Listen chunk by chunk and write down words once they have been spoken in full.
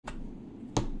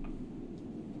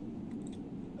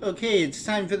Okay, it's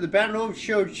time for the Battle of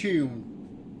Shouchun.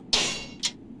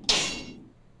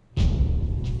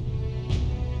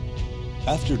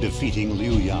 After defeating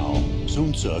Liu Yao,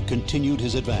 Sun Ce continued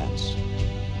his advance.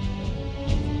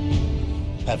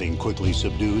 Having quickly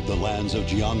subdued the lands of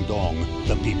Jiangdong,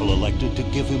 the people elected to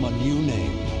give him a new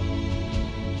name.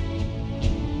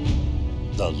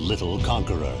 The Little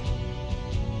Conqueror.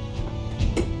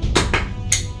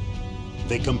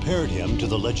 They compared him to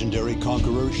the legendary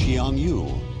conqueror Xiang Yu,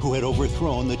 who had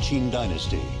overthrown the Qin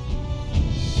dynasty.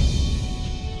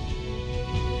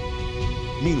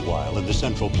 Meanwhile, in the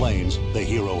Central Plains, the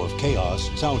hero of chaos,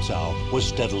 Cao Cao, was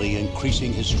steadily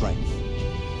increasing his strength.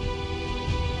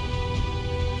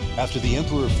 After the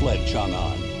emperor fled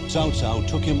Chang'an, Cao Cao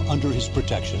took him under his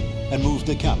protection and moved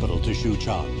the capital to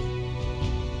Shouchun.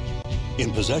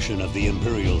 In possession of the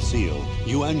imperial seal,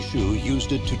 Yuan Shu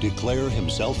used it to declare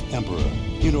himself emperor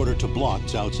in order to block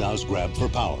Cao Cao's grab for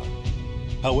power.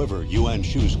 However, Yuan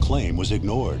Shu's claim was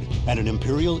ignored, and an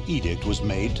imperial edict was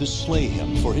made to slay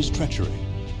him for his treachery.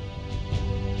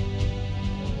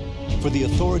 For the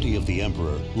authority of the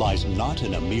emperor lies not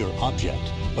in a mere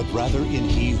object, but rather in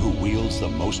he who wields the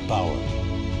most power.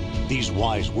 These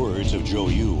wise words of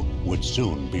Zhou Yu would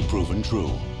soon be proven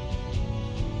true.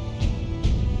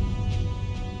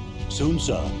 Sun Ce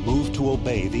moved to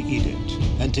obey the edict,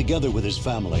 and together with his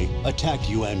family, attacked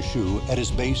Yuan Shu at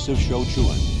his base of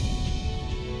Shouchun.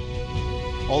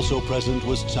 Also present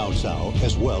was Cao Cao,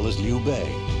 as well as Liu Bei,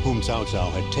 whom Cao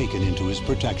Cao had taken into his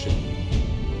protection.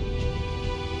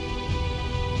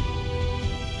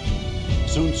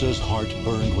 Sun Ce's heart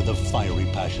burned with a fiery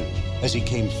passion as he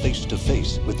came face to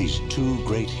face with these two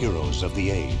great heroes of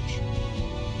the age.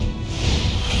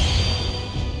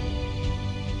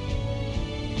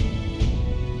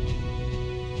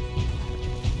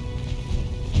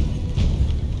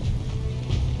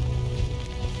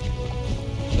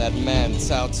 That man,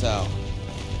 Cao Cao.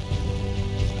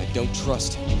 I don't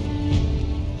trust him.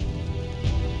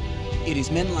 It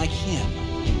is men like him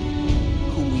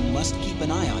whom we must keep an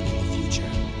eye on in the future.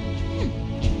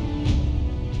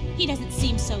 He doesn't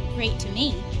seem so great to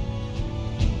me.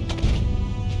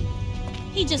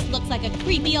 He just looks like a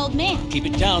creepy old man. Keep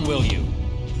it down, will you?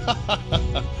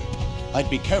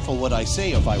 I'd be careful what I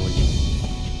say if I were you.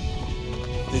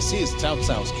 This is Cao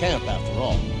Cao's camp, after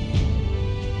all.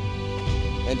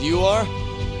 And you are?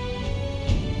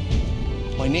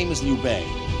 My name is Liu Bei.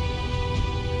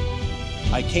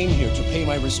 I came here to pay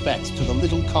my respects to the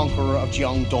little conqueror of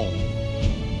Jiangdong.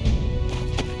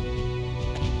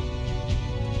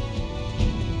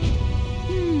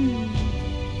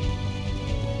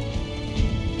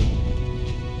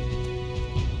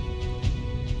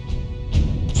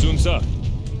 Sun Ce,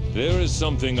 there is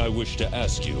something I wish to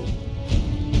ask you.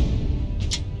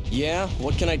 Yeah?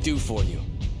 What can I do for you?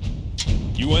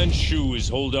 Yuan Shu is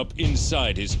holed up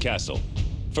inside his castle.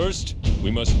 First,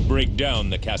 we must break down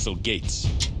the castle gates.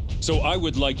 So I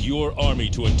would like your army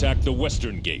to attack the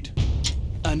western gate.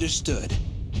 Understood.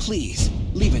 Please,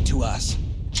 leave it to us.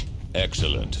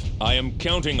 Excellent. I am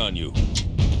counting on you.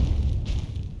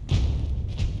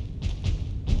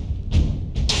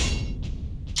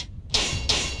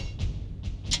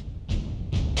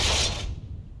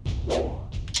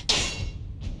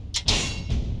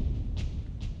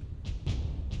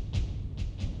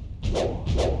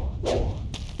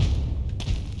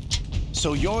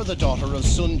 So you're the daughter of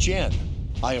Sun Jian.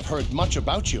 I have heard much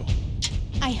about you.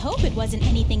 I hope it wasn't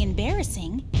anything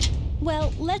embarrassing.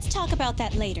 Well, let's talk about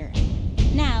that later.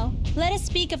 Now, let us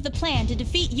speak of the plan to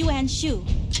defeat Yuan Shu.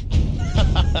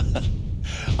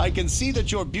 I can see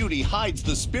that your beauty hides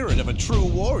the spirit of a true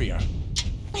warrior.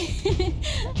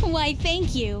 Why,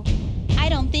 thank you. I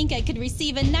don't think I could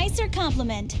receive a nicer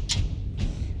compliment.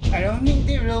 I don't think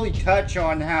they really touch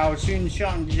on how Sun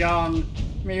Shangjiang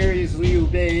marries Liu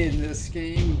Bei in this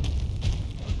game.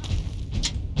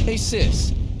 Hey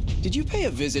sis, did you pay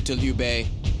a visit to Liu Bei?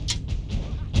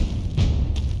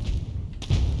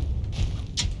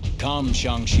 Come,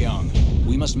 Xiang.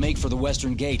 We must make for the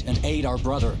western gate and aid our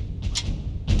brother.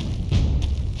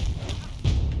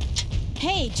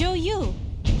 Hey, Zhou Yu,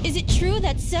 is it true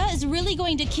that Ce is really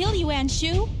going to kill Yuan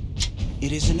Shu?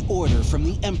 It is an order from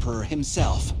the Emperor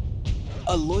himself.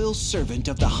 A loyal servant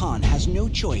of the Han has no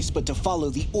choice but to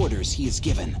follow the orders he is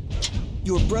given.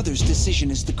 Your brother's decision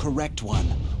is the correct one.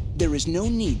 There is no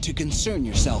need to concern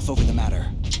yourself over the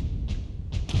matter.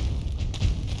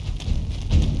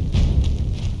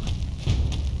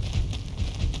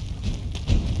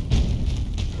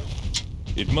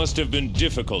 It must have been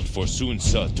difficult for Sun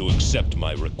Ce to accept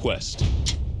my request.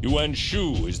 Yuan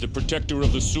Shu is the protector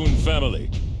of the Sun family.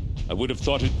 I would have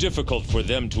thought it difficult for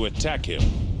them to attack him.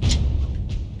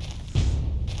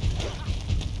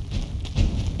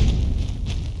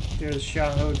 There's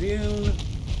Shouchun.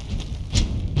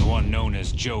 The one known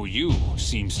as Zhou Yu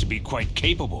seems to be quite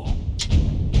capable.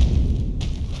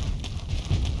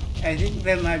 I think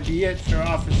that might be it for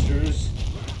officers.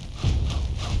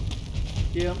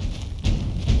 Yep.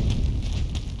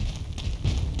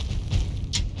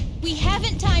 We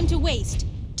haven't time to waste.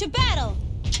 To battle!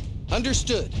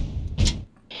 Understood.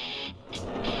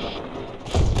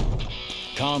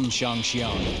 Come,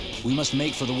 Xiang. We must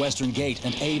make for the Western Gate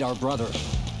and aid our brother.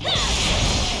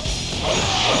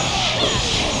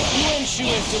 Yuan Shu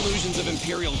has delusions of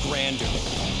imperial grandeur.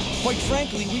 Quite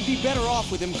frankly, we'd be better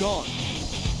off with him gone.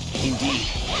 Indeed,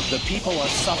 the people are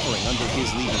suffering under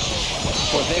his leadership.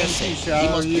 For their sake, he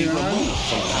must be removed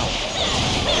from power.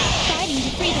 Fighting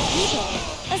to free the people.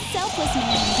 A selfless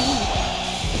man indeed.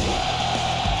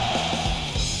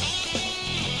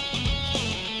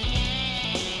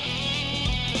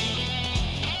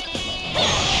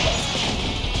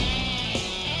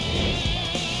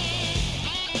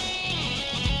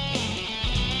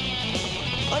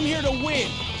 I'm here to win.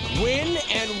 Win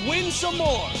and win some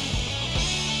more.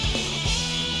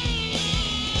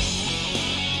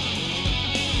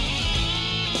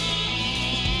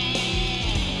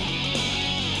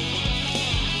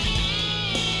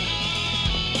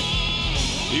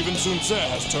 Even Sun Ce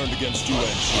has turned against Yuan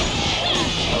Shu.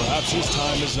 Perhaps his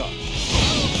time is up.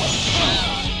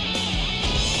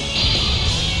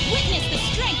 Witness the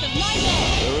strength of my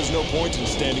bow. There is no point in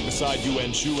standing beside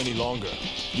Yuan Shu any longer.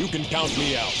 You can count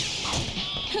me out.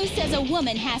 Who says a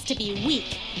woman has to be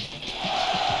weak?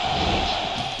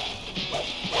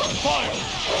 Fire!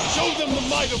 Show them the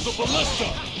might of the ballista!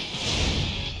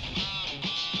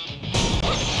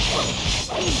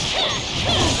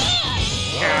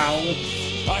 Ow.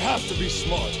 I have to be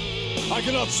smart. I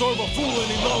cannot serve a fool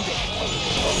any longer.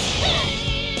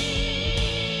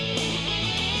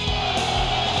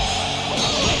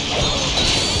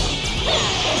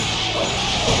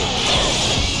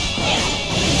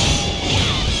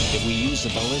 If we use the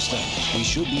ballista, we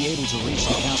should be able to reach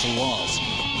the castle walls.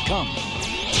 Come.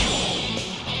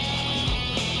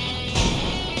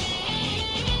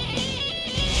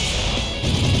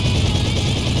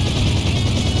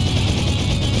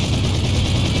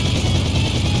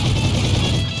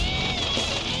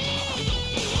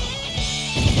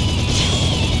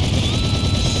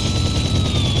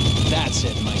 That's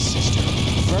it, my sister.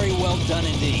 Very well done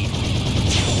indeed.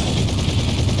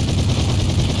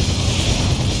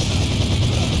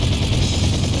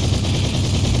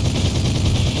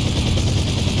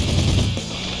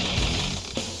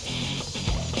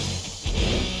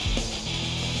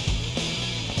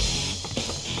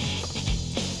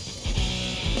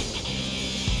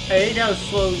 I hate how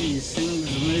slow these things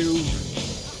move.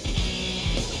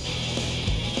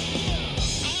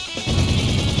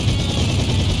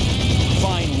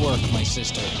 Fine work, my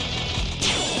sister.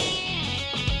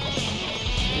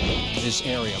 This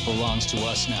area belongs to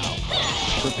us now.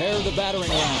 Prepare the battering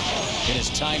ram. It is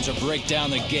time to break down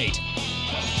the gate.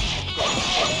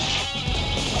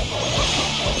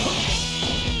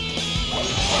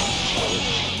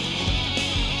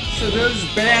 So those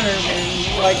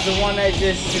bannermen, like the one I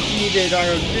just defeated,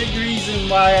 are a big reason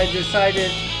why I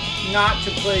decided not to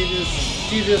play this,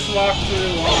 do this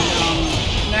walkthrough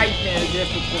on Nightmare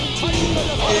difficulty.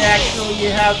 They actually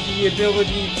have the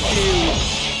ability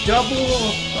to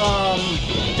double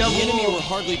The enemy were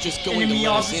hardly just going enemy to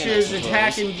let us in, I officers suppose.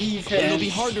 attack and And it'll be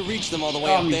defense. hard to reach them all the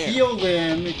way up there. Heal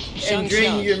them and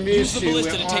drain Xiang, your use the Musu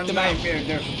ballista to take on them out. Nightmare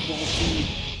difficulty.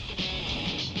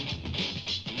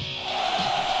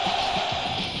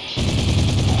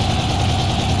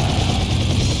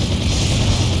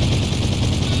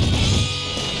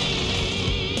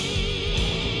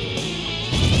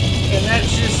 And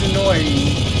that's just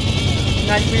annoying.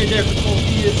 Nightmare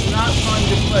difficulty is not fun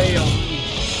to play on.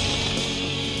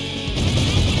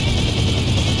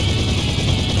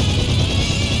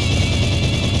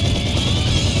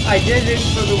 I did it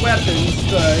for the weapons,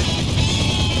 but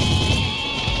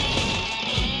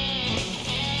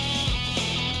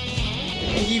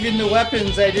and even the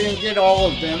weapons, I didn't get all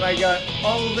of them. I got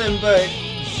all of them but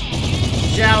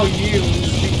Zhou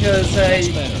Yun's because I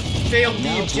failed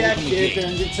the objective,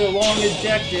 and it's a long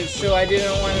objective, so I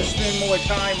didn't want to spend more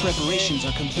time. Preparations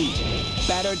are complete.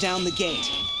 Batter down the gate.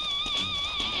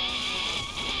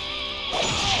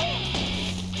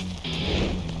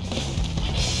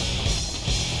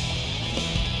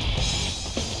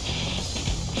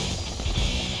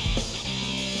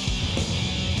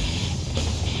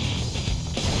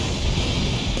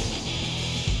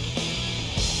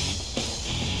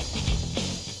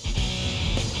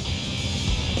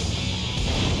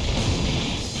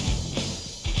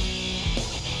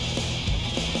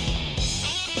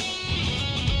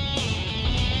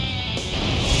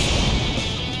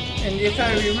 if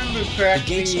I remember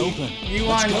correctly, gate's open.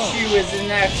 Yuan Shu is in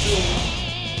actual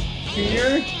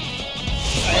here.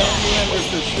 I don't remember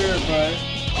for sure, but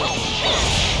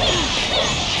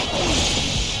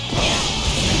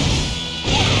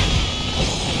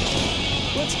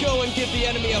Let's go and give the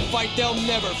enemy a fight they'll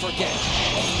never forget.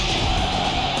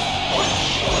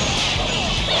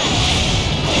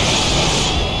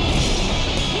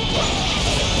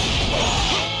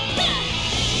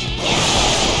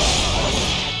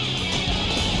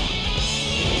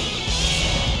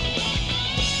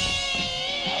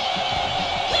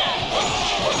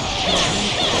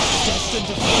 Destined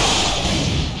to fight.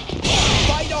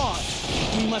 Fight on!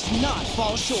 You must not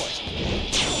fall short.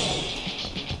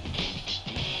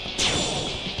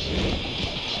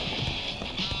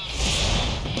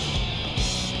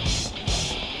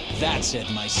 That's it,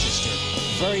 my sister.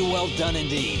 Very well done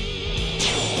indeed.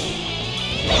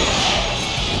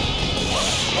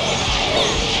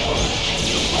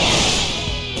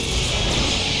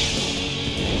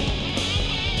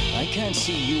 I can't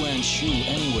see Yuan Shu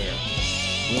anywhere.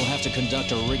 We'll have to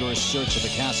conduct a rigorous search of the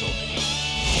castle.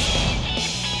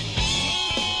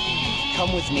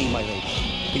 Come with me, my lady.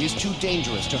 It is too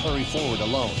dangerous to hurry forward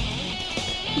alone.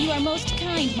 You are most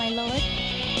kind, my lord.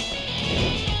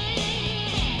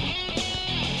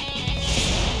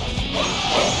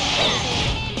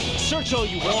 Search all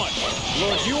you want.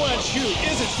 Lord Yuan Shu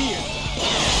isn't here.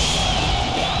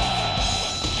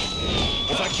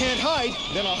 If I can't hide,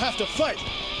 then I'll have to fight.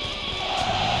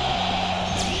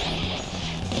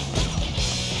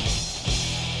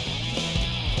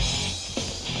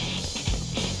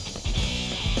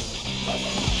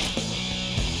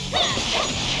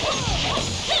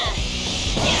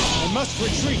 I must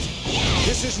retreat.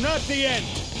 This is not the end.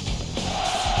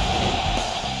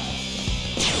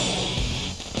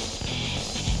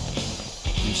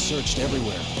 We've searched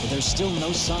everywhere, but there's still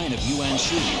no sign of Yuan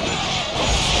Shu.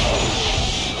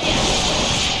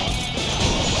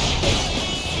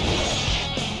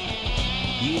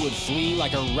 You would flee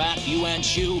like a rat, Yuan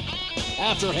Shu?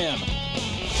 After him!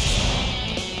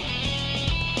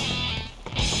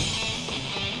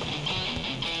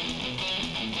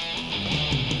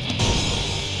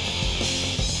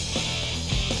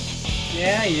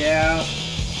 yeah.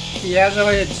 He has a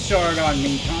head start on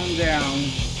me. Calm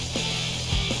down.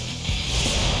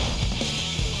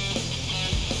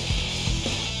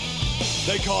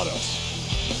 They caught us.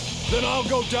 Then I'll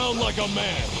go down like a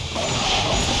man.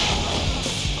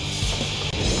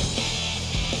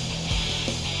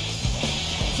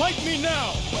 Fight me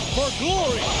now, for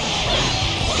glory!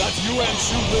 That Yuan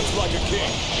Shu lives like a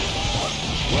king.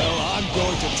 Well, I'm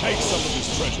going to take some of his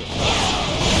treasure.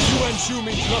 Yuan Shu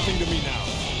means nothing to me now.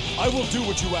 I will do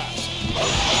what you ask.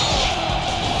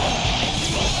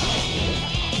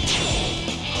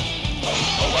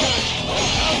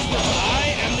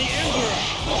 I am the Emperor.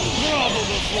 Grovel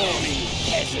before me,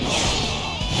 peasants.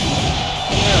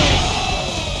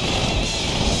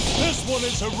 This one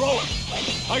is heroic.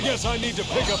 I guess I need to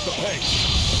pick up the pace.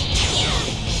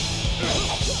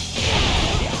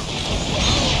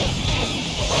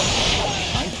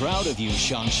 I'm proud of you,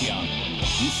 Shouchun.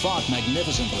 You fought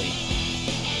magnificently.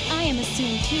 I am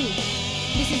Assun too.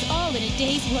 This is all in a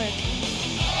day's work.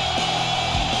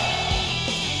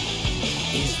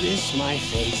 Is this my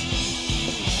fate?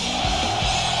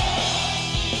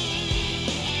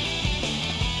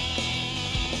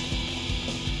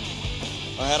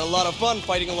 I had a lot of fun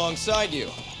fighting alongside you.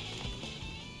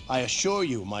 I assure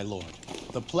you, my lord,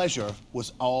 the pleasure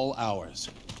was all ours.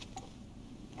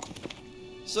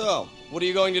 So, what are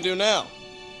you going to do now?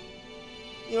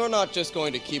 You're not just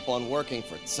going to keep on working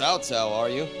for Cao Cao, are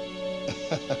you?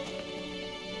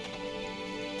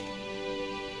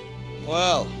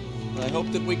 Well, I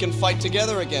hope that we can fight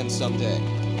together again someday.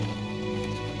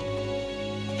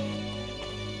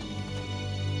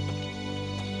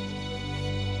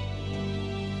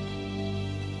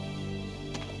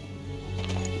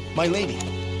 My lady.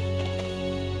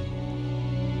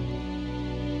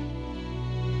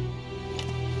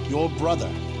 Your brother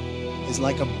is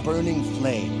like a burning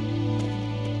flame.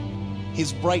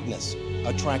 His brightness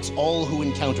attracts all who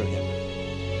encounter him.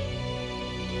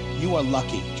 You are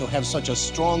lucky to have such a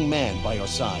strong man by your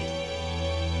side.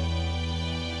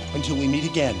 Until we meet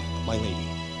again, my lady.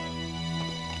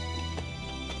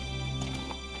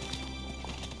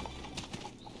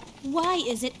 Why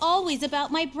is it always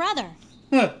about my brother?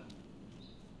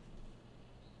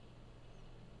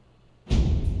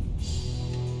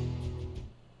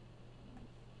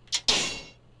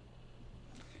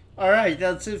 Alright,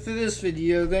 that's it for this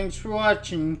video. Thanks for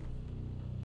watching.